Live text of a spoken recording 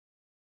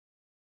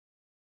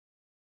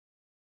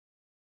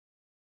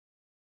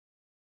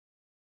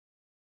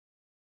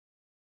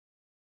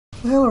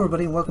Hello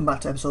everybody and welcome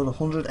back to episode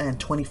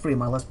 123 of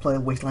my Let's Play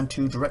Wasteland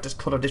 2 Director's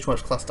Cut of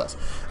Dishwasher Class Test.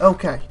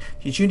 Okay,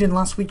 if you tuned in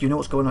last week, you know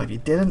what's going on. If you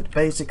didn't,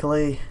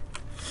 basically,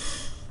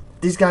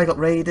 this guy got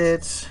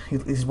raided,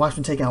 his wife's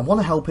been taken. I want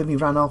to help him, he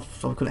ran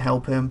off, so I couldn't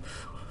help him.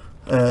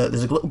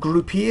 There's a little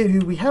group here who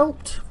we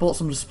helped, bought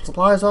some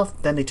supplies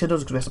off, then they turned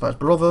us because we asked about his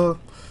brother,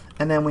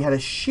 and then we had a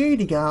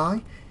shady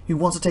guy who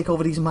wants to take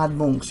over these mad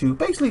monks who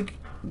basically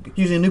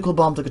using a nuclear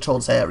bomb to control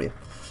this area.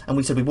 And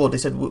we said we would. They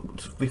said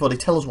before they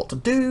tell us what to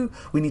do,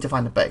 we need to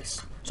find a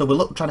base. So we're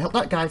trying to help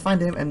that guy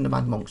find him and the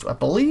mad monks. I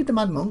believe the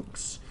mad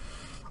monks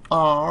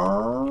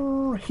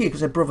are here because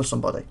they're brother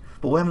somebody.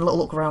 But we're having a little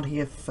look around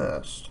here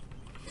first.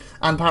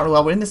 And apparently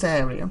while we're in this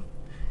area,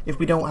 if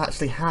we don't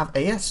actually have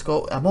a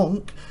escort, a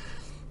monk,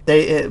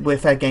 we're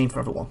fair game for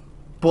everyone.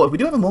 But if we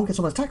do have a monk and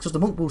someone attacks us, the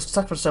monk will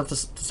sacrifice himself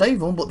to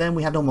save them, but then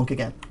we have no monk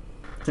again.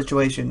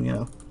 Situation, you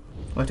know.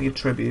 We have to give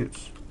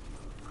tributes.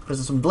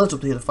 There's some bloods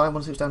up here to fight. I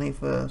want to see what's down here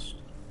first.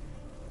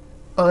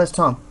 Oh, there's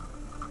Tom.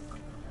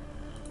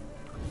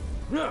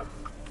 Don't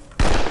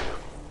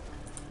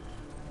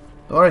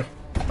worry,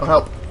 I'll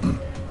help.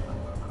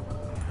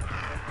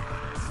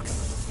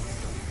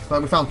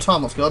 Right, we found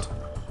Tom, that's good.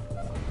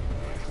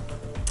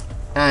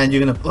 And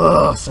you're gonna...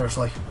 Ugh,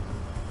 seriously.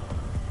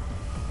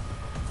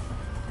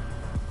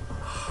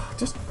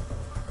 Just...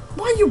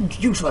 Why are you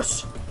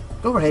useless?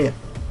 Go over here.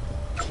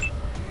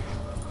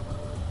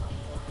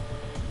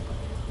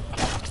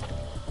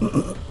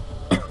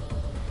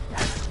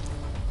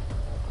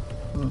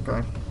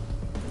 Okay.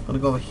 Gonna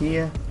go over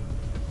here.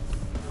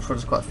 I'm sure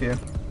there's quite a few.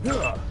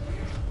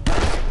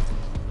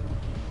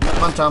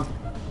 Come on, Tom.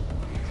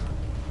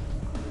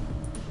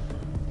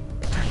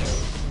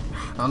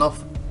 Not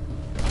enough.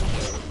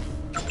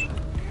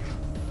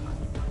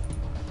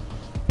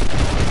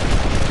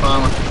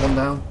 Farmer, one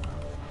down.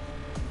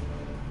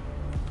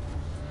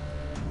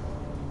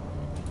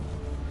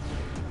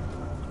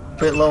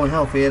 Bit low in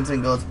health here,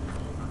 isn't good.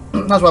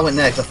 That's why I went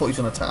next, I thought he was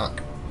going to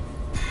attack.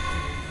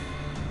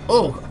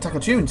 Oh, attack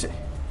opportunity.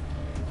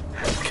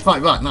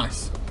 Right,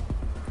 nice.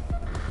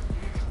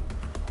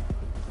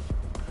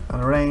 Out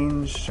of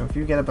range, so if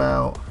you get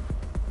about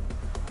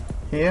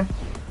here,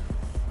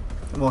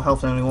 more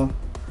health than anyone.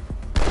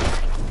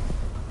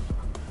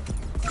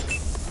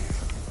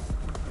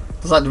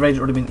 Looks like the raid's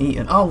already been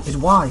eaten. Oh, his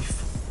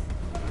wife.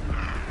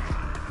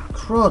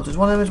 Crud, is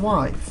one of them his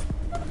wife?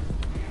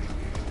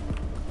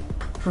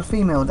 For a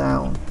female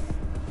down.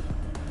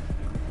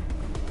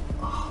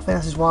 Oh, I think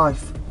that's his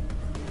wife.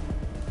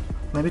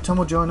 Maybe Tom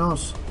will join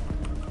us.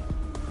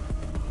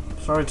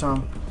 Sorry,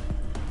 Tom.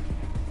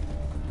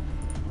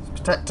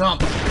 Let's protect Tom.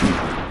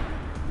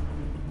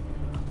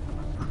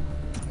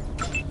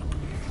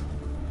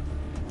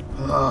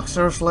 Ugh,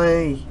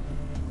 seriously.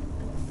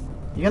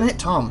 You're gonna hit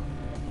Tom.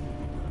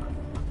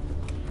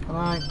 Can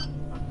I?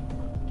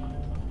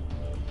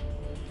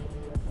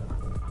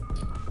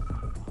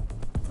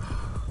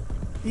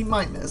 He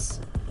might miss.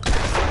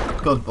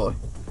 Good boy.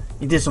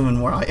 He did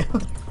something right.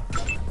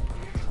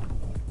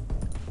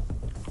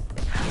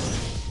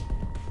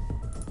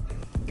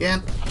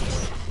 Again.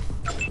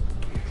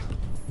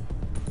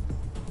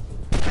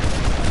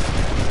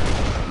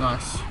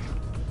 Nice.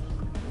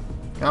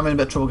 I'm in a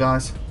bit of trouble,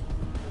 guys.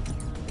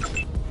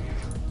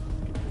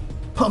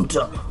 Pumped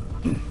up.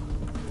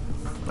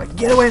 Like,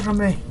 get away from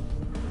me.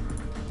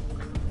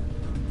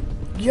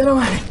 Get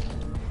away.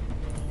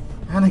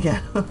 And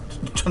again.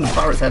 Trying to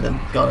fire his head in.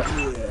 Got it.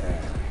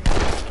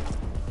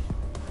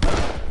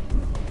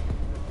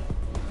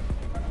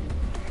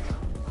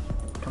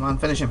 Come on,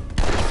 finish him.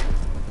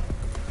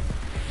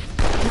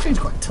 This thing's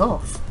quite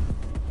tough.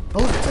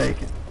 Bullets are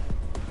taken.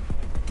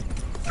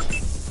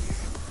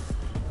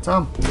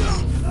 Tom.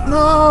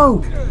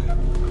 No!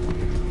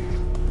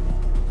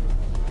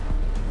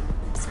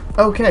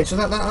 Okay, so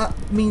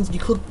that means you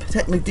could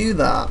technically do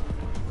that.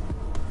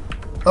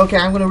 Okay,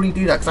 I'm going to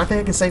redo that because I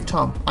think I can save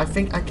Tom. I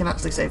think I can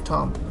actually save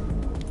Tom.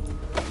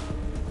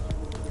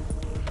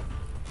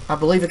 I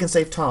believe I can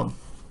save Tom.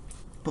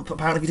 But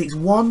apparently if he takes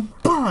one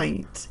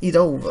bite, he's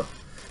over.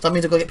 So that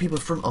means I've got to get people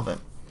in front of him.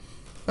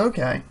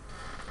 Okay.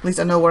 At least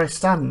I know where I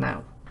stand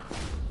now.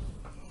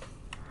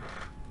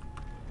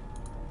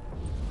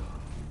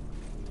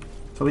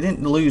 So we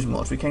didn't lose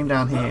much. We came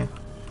down here.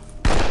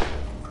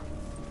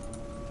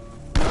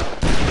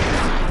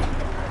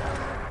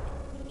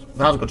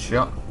 That was a good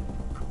shot.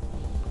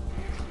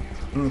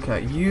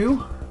 Okay,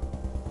 you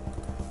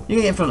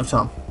get in front of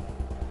Tom.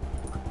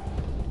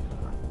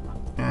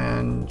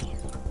 And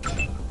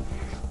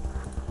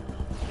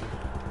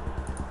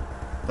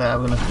there,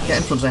 we're gonna get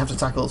in front so I have to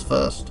tackle us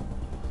first.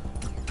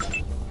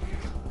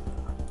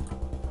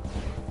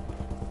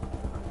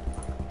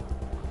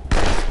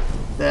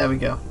 There we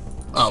go.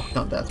 Oh,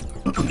 not dead.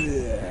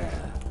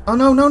 Oh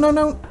no, no, no,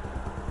 no!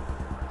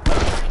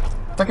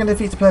 That can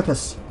defeat the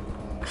purpose.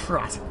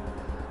 Crap.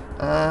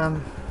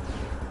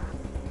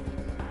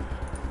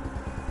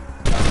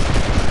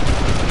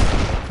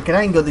 Okay,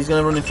 that ain't good. He's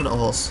gonna run in front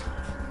of us.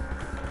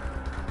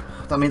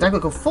 That means I've got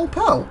to go full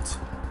pelt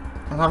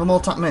and have them all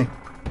attack me.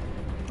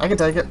 I can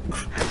take it.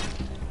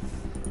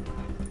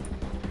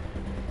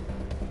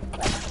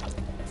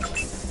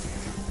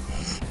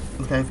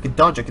 Okay, if you can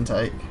dodge, I can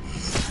take.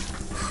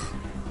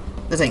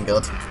 This ain't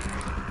good.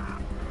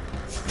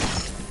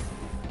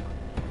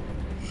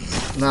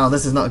 No,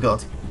 this is not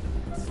good.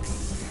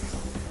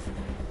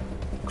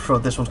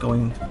 Crud, this one's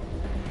going.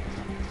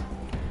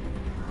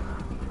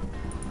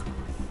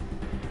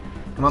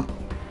 Come on.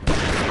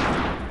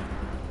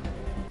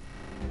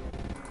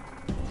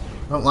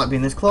 I don't like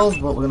being this close,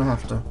 but we're gonna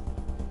have to.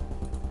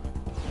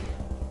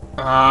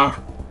 Ah.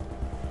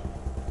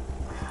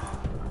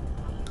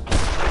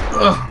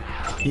 Ugh.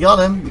 You got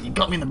him, but you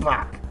got me in the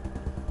back.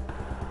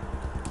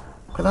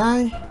 Could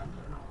I?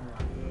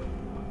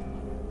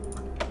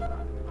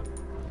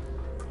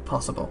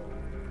 Possible.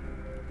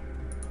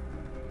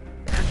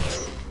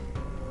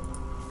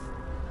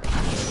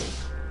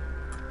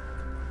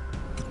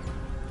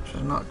 Which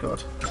is not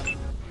good.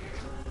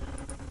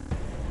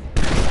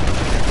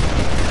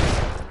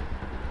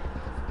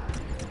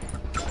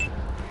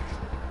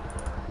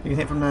 You can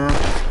hit from there.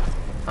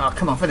 Oh,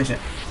 come on, finish it.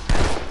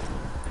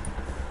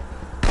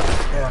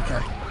 Yeah,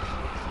 okay.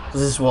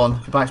 There's this one.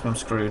 If he bites me, I'm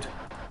screwed.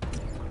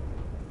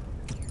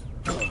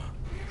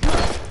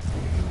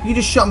 You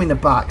just shot me in the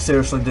back,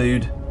 seriously,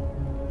 dude.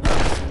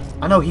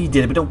 I know he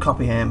did it, but don't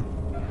copy him.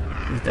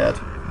 He's dead.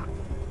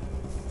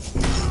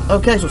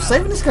 Okay, so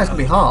saving this guy's gonna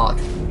be hard.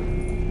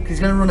 Because he's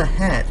gonna run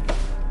ahead.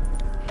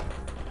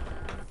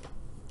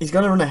 He's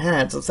gonna run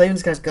ahead, so saving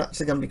this guy's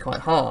actually gonna be quite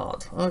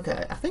hard.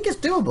 Okay, I think it's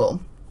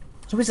doable.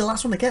 So he's the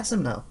last one that gets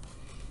him now.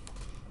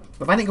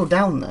 But if I didn't go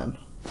down then.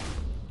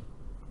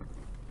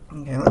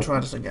 Okay, let's try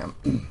this again.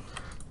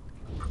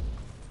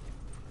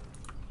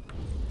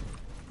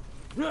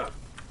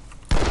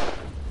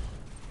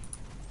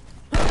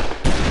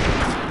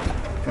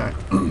 Okay.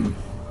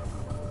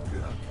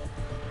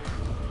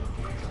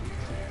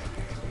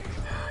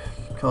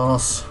 Of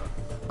course,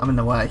 I'm in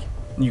the way.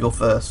 And you go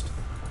first.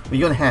 But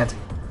you're going ahead.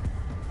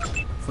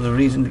 For the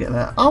reason to get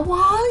there. Oh,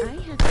 why?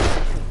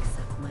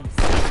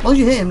 As long as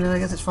you hit him, then I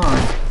guess it's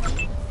fine.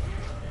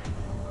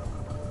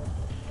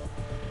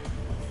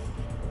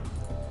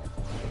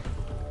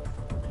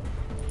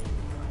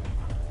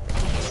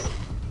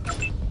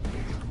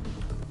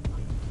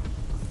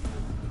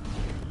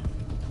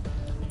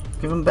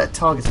 Give him better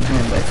targets than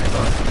him,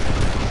 basically.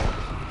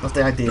 That's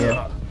the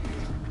idea.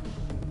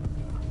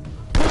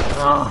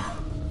 Ah.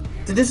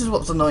 See, this is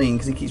what's annoying,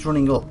 because he keeps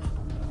running up.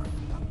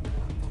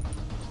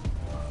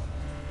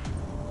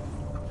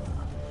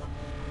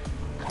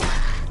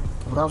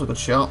 Well, that was a good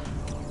shot.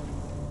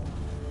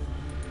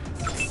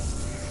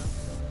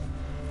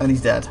 And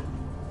he's dead.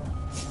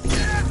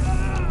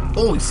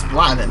 Oh, he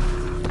splattered him.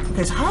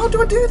 Okay, so how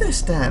do I do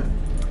this then?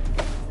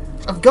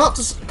 I've got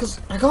to, because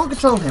I can't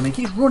control him. He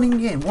keeps running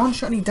in, one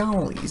shot and he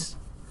dies.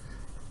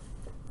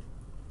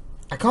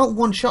 I can't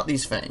one shot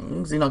these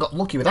things. You know, I got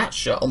lucky with that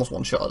shot, almost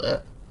one shot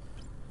at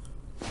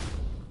it.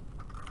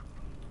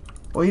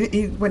 Well,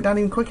 he went down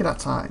even quicker that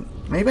time.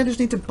 Maybe I just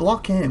need to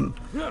block him,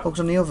 focus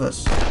on the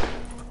others.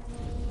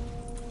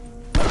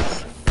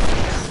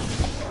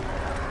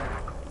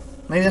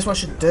 Maybe that's what I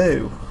should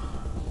do.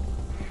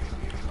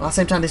 But at the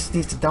same time, this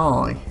needs to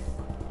die.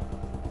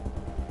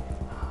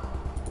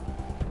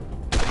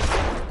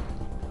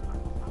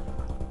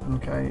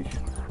 Okay.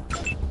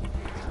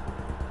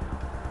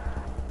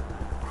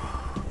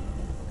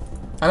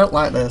 I don't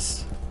like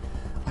this.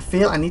 I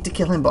feel I need to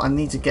kill him, but I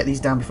need to get these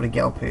down before they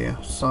get up here.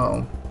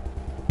 So.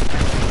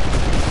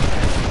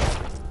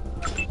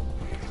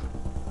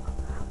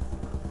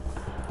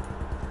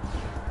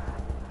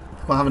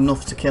 I'll have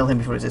enough to kill him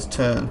before it's his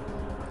turn.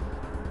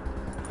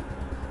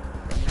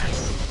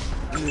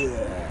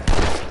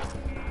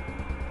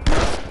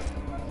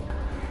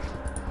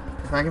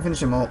 If I can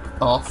finish him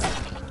off.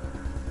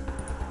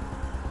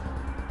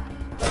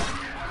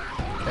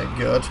 Okay,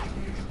 good.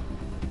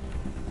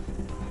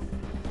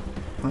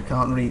 I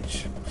can't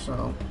reach,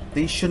 so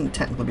these shouldn't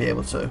technically be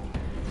able to.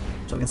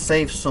 So we can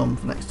save some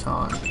for next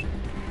time.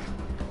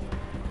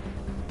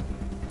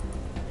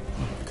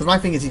 Because my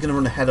thing is he's going to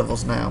run ahead of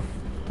us now.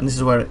 And this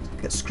is where it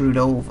gets screwed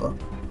over.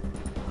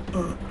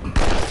 Oh,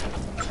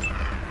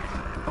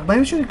 maybe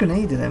we should have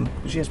grenaded him,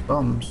 because he has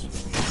bombs.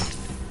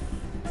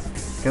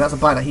 Okay, that's a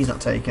bite that he's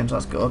not taking, so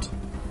that's good.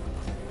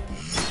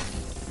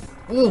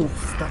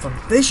 Oof, that's a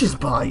vicious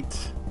bite.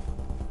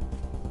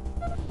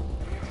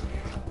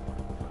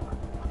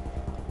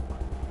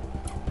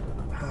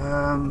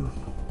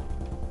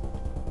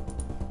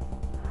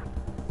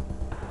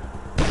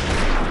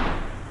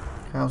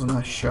 That was a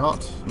nice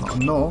shot. Not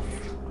enough.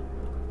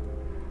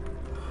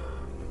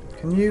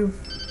 Can you?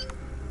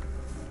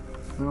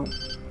 No.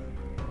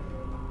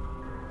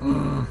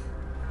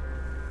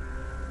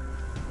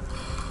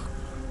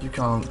 You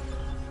can't.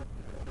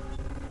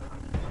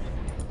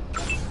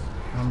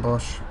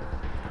 Ambush.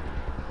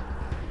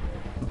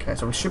 Okay,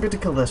 so we should be able to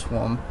kill this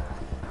one.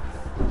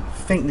 I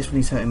think this one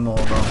needs hurting more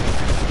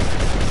though.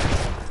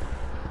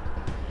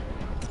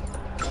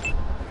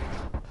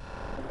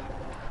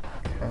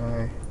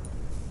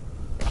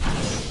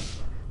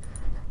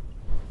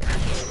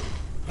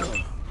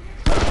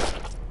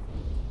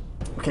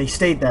 Okay, he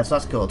stayed there, so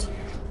that's good.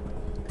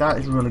 That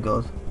is really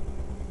good.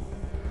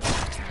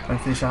 Try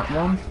and finish that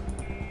one.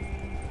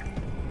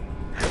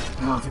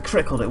 Oh, if it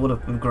crickled, it would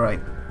have been great.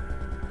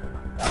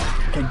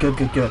 Okay, good,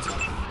 good, good.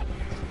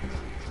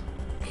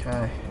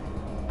 Okay.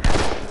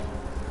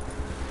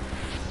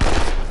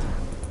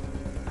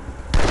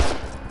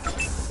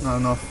 Not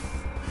enough.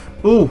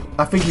 Ooh,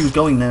 I think he was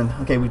going then.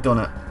 Okay, we've done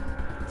it.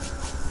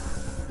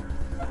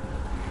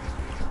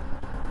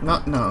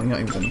 No, you're not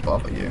even going to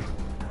bother you.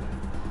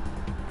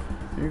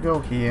 You go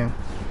here.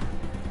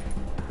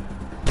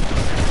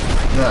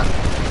 There.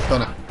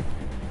 Done it.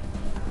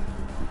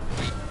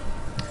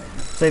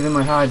 Saving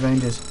my hide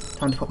ranges.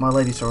 Time to put my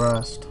lady to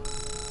rest.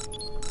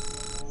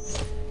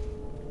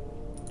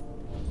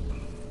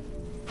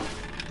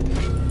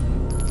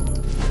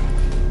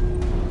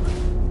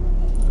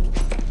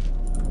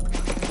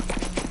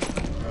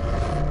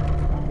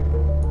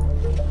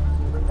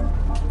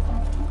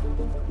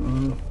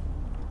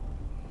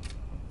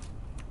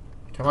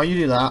 Okay, while you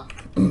do that,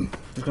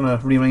 just gonna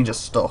rearrange your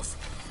stuff.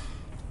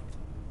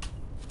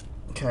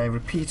 Okay,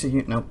 repeater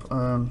unit. Nope.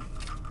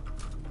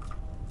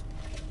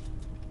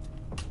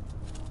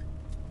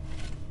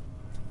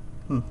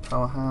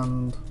 Power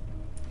hand.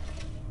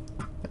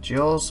 That's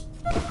yours.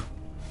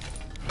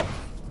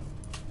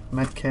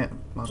 Medkit.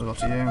 Might as well go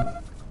to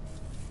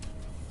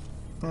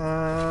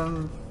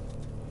you.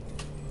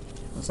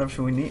 That's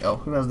everything we need. Oh,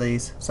 who has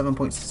these?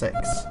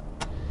 7.6.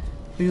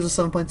 Who uses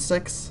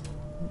 7.6?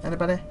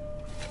 Anybody?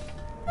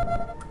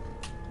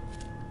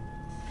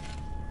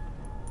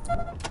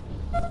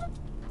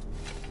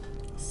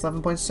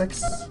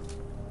 $7.6.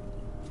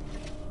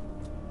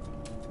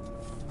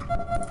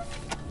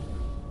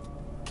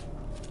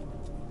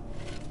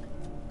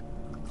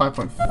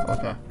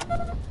 Okay.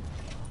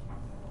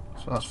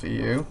 So that's for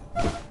you.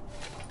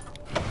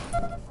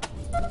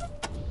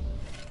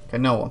 Okay,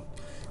 no one.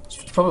 It's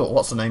probably what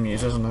what's the name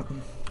uses, isn't it?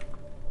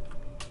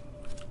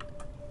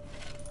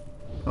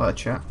 Alright,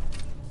 chat.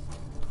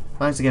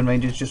 Thanks again,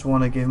 Rangers. Just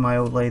want to give my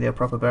old lady a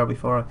proper burial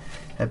before I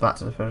head back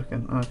to the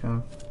Pelican.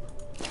 Okay.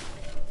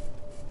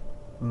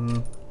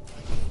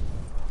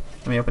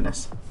 Let me open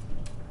this.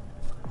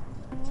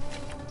 I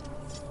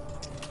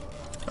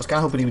was kind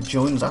of hoping he would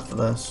join us after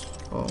this,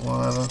 but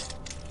whatever.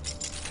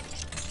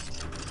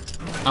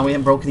 And we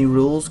haven't broken any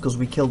rules because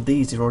we killed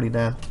these, they're already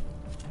there.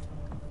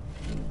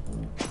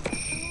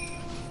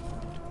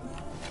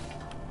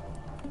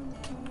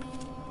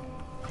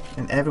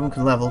 And everyone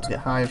can level to get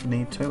higher if we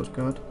need to, it's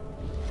good.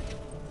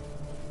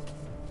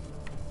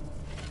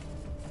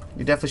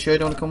 You definitely sure you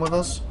don't want to come with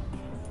us?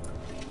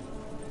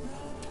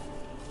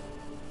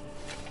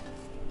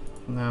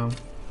 No.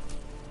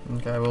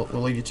 Okay, we'll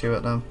leave you to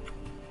it then.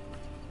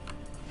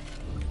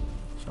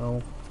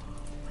 So,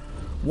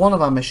 one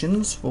of our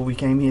missions, what we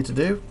came here to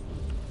do,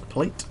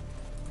 complete.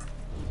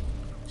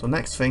 So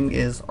next thing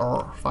is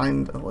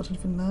find, what's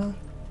anything there?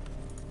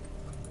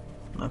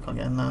 No, I can't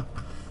get in there.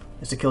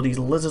 Is to kill these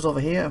lizards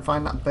over here and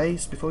find that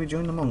base before we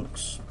join the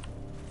monks.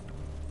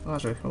 Oh,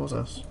 actually, what was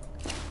this?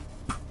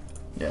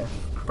 Yeah,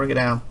 break it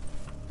down.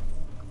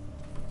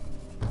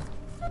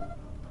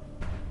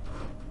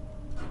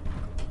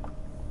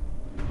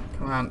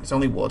 Come on, it's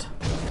only wood.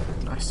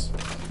 Nice.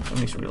 I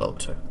need to reload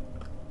too.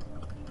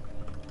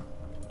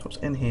 So what's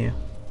in here?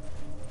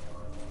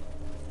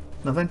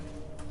 Nothing?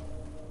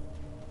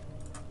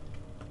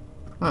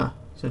 Ah,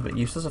 it's a bit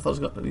useless. I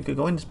thought we could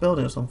go in this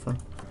building or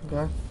something.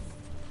 Okay.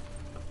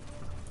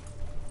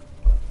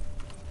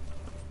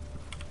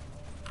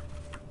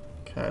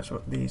 Okay, so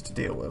what these to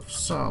deal with.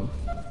 So.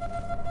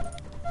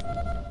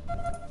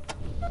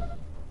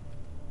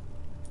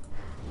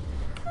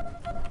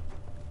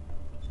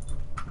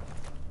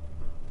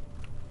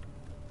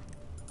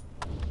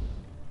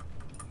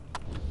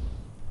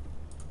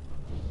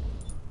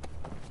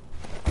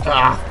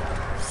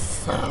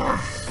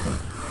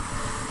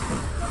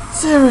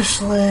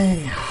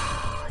 Seriously,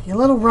 you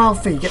little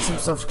Ralphie, get some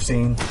stuff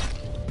seen.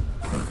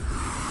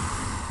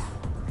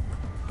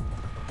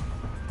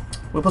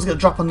 We're supposed to get a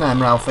drop on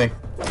them, Ralphie.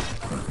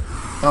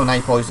 Oh, now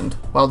you're poisoned.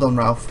 Well done,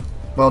 Ralph.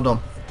 Well done.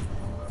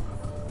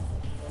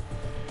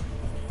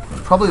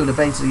 Probably would have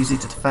basically used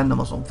it to defend them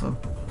or something.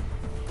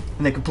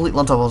 And they're completely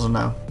on top of us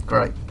now.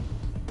 Great.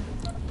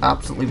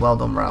 Absolutely well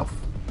done, Ralph.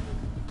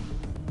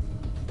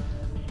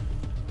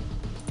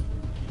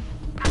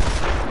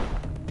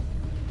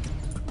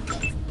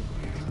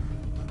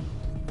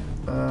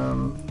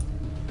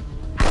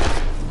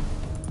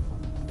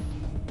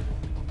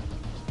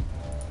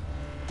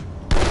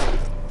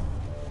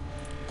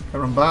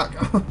 Run back.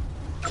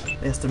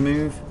 He has to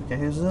move. Okay,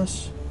 who's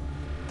this?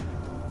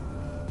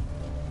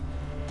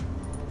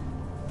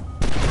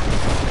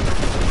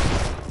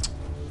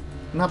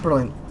 Not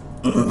brilliant.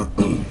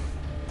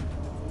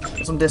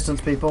 Get some distance,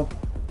 people.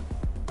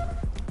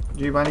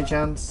 Do you by any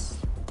chance?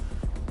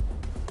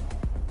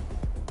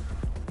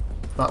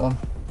 That one.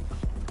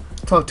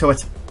 Talk to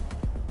it.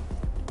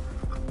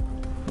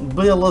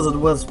 Be a lizard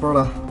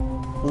whisperer.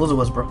 Lizard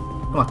whisperer.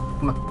 Come on,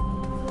 come on.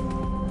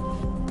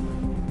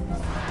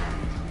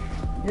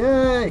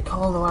 Yay!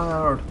 Call the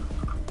wild.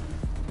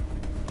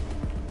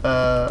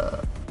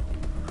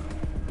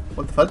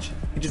 What the fudge?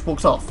 He just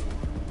walks off.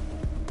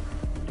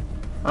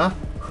 Huh?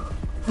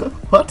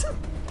 What?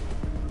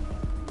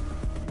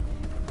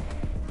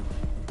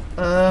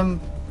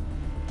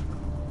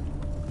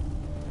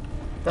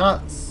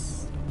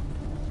 That's...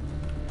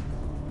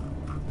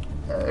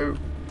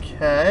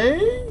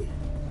 okay.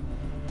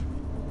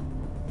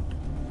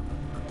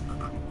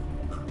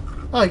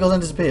 Oh, he goes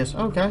and disappears.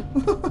 Okay.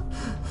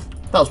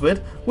 That was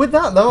weird. With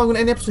that, though, I'm going to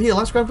end the episode here.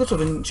 Let's grab this up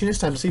and tune next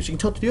time to see if she can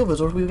talk to the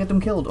others or if we'll get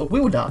them killed or we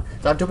will die.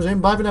 So I've done the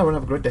same. Bye for now and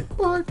have a great day.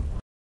 Bye.